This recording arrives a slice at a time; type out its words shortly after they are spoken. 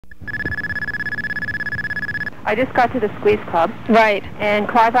I just got to the Squeeze Club. Right. And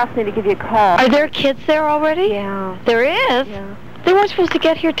Clive asked me to give you a call. Are there kids there already? Yeah. There is? Yeah. They weren't supposed to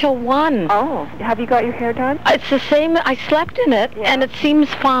get here till 1. Oh. Have you got your hair done? It's the same. I slept in it, Yeah. and it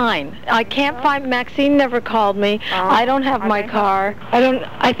seems fine. I can't find... Maxine never called me. Oh. I don't have my car.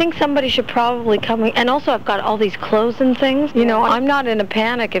 I think somebody should probably come... And also, I've got all these clothes and things. You know, I'm not in a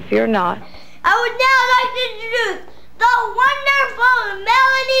panic if you're not. I would now like to introduce the wonderful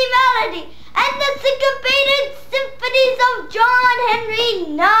Melleny and the Syncopated Symphonies of John Henry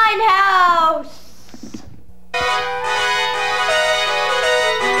Nyenhuise.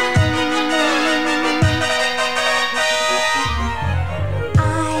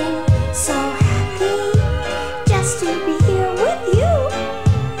 I'm so happy just to be here with you.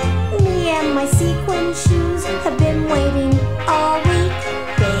 Me and my sequin shoes have been waiting all week.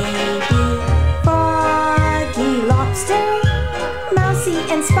 Baby, Froggy, Lobster, Mousy,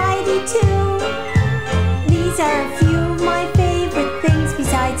 and Spidey too. These are a few of my favorite things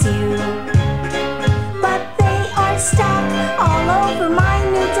besides you. But they are stuck all over my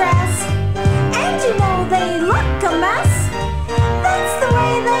new dress, and you know they look a mess. That's the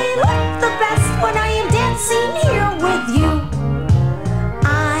way they look the best when I am dancing here with you.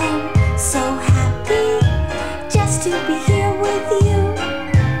 I'm so happy just to be here with you.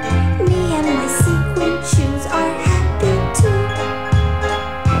 Me and my sequin shoes are happy too.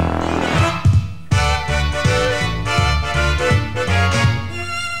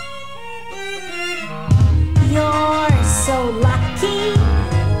 You're so lucky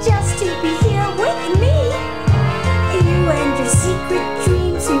just to be here with me. You and your secret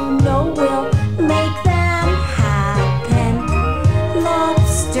dreams, you know we'll make them happen.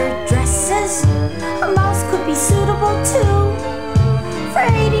 Lobster dresses, a mouse could be suitable too. For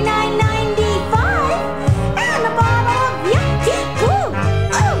 $89.95 and a bottle of yucky glue.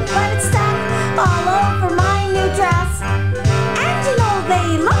 Oh, but it's stuck all over my new dress, and you know they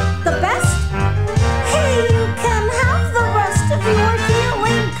look the best. Hey, you can have the rest if you're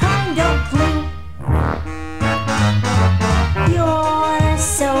feeling kind of blue. You're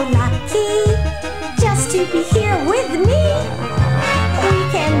so lucky just to be here with me. We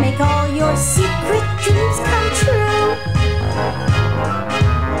can make all your secret dreams come true.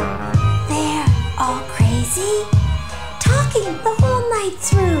 They're all crazy, talking the whole night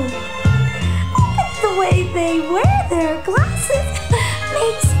through. Look at the way they wear their glasses,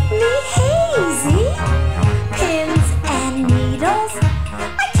 makes me hazy. Pins and needles, I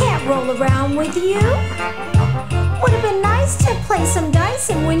can't roll around with you. Would have been nice to play some dice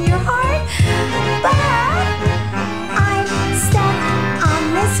and win your heart, but I'm stuck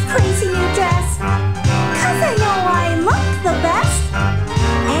on this crazy new dress, 'cause I know I look the best,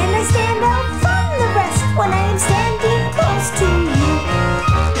 and I stand out from the rest when I am standing close to you.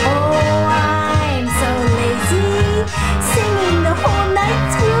 Oh, I'm so lazy, singing the whole night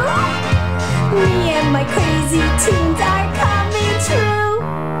through. Me and my crazy tunes are coming true.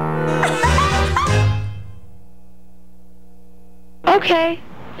 Okay,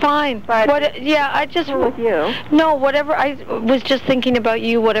 fine. But yeah, I just... with you. No, whatever. I was just thinking about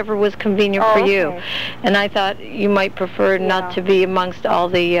you, whatever was convenient for you. Okay. And I thought you might prefer not to be amongst all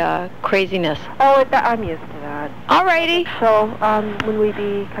the craziness. Oh, I'm used to that. Alrighty. So, when will we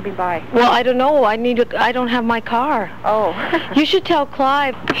be coming by? Well, I don't know. I don't have my car. Oh. You should tell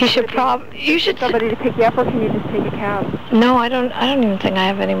Clive. He should You should... Somebody to pick you up, or can you just take a cab? No, I don't even think I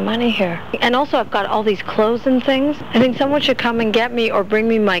have any money here. And also, I've got all these clothes and things. I think someone should come and get me or bring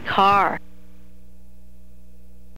me my car.